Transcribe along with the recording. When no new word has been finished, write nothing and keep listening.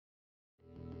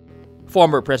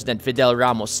Former President Fidel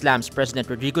Ramos slams President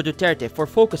Rodrigo Duterte for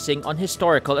focusing on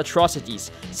historical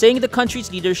atrocities, saying the country's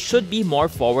leaders should be more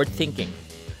forward-thinking.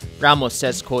 Ramos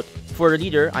says, quote, "For a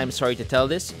leader, I'm sorry to tell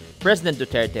this, President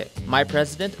Duterte, my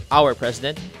president, our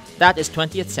president, that is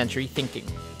 20th century thinking."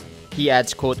 He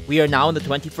adds, quote, "We are now in the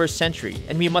 21st century,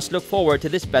 and we must look forward to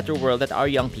this better world that our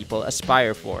young people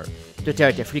aspire for."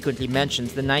 Duterte frequently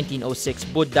mentions the 1906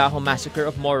 Buddaho massacre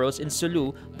of Moros in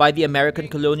Sulu by the American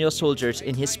colonial soldiers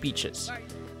in his speeches.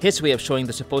 His way of showing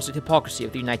the supposed hypocrisy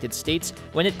of the United States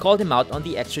when it called him out on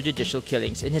the extrajudicial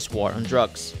killings in his war on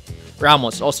drugs.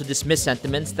 Ramos also dismissed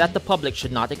sentiments that the public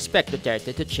should not expect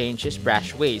Duterte to change his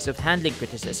brash ways of handling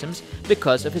criticisms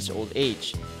because of his old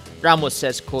age. Ramos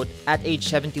says, quote, "At age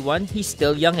 71, he's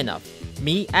still young enough.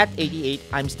 Me, at 88,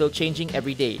 I'm still changing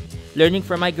every day, learning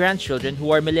from my grandchildren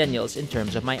who are millennials in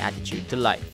terms of my attitude to life."